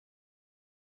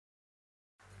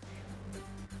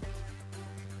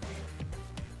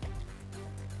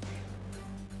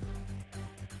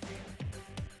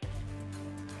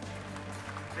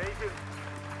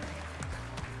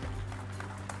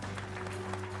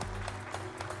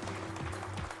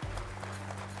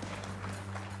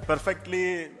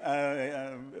perfectly,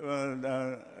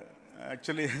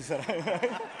 actually, sir,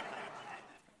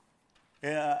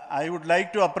 I would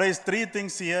like to appraise three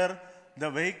things here. The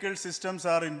vehicle systems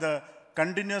are in the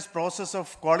continuous process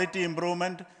of quality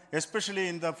improvement, especially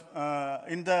in the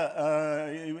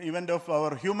event of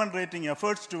our human rating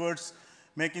efforts towards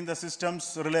making the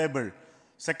systems reliable.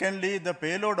 Secondly, the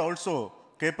payload also,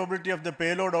 capability of the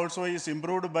payload also is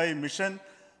improved by mission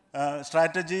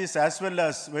strategies as well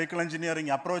as vehicle engineering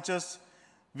approaches.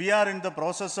 We are in the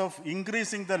process of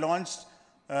increasing the launch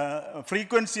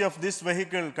frequency of this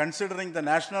vehicle considering the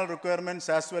national requirements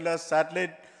as well as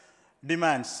satellite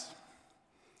demands.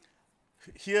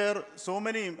 Here, so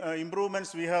many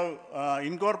improvements we have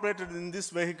incorporated in this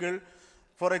vehicle.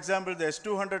 For example, the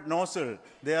S200 nozzle,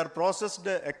 they are processed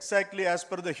exactly as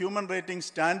per the human rating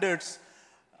standards,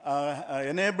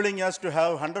 enabling us to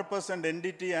have 100%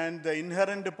 NDT, and the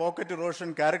inherent pocket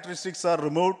erosion characteristics are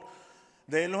removed.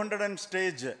 The L100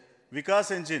 stage Vikas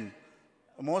engine,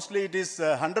 mostly it is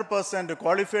 100%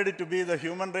 qualified to be the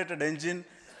human rated engine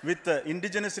with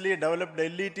indigenously developed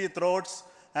LET throats,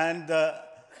 and the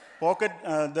pocket,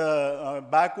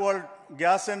 back wall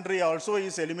gas entry also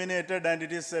is eliminated, and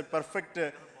it is a perfect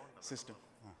system.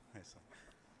 Yes,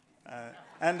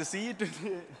 and the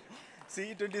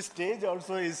CE20 stage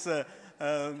also is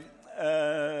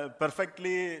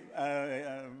perfectly,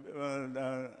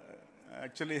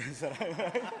 actually, sir.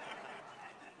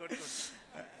 Good.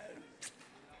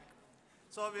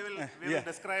 So we will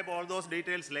describe all those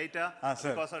details later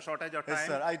because of shortage of time. Yes,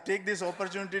 sir. I take this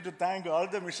opportunity to thank all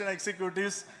the mission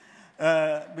executives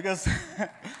because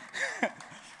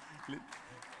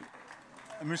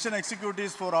mission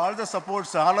executives for all the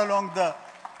supports all along the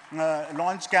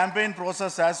launch campaign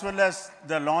process as well as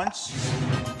the launch.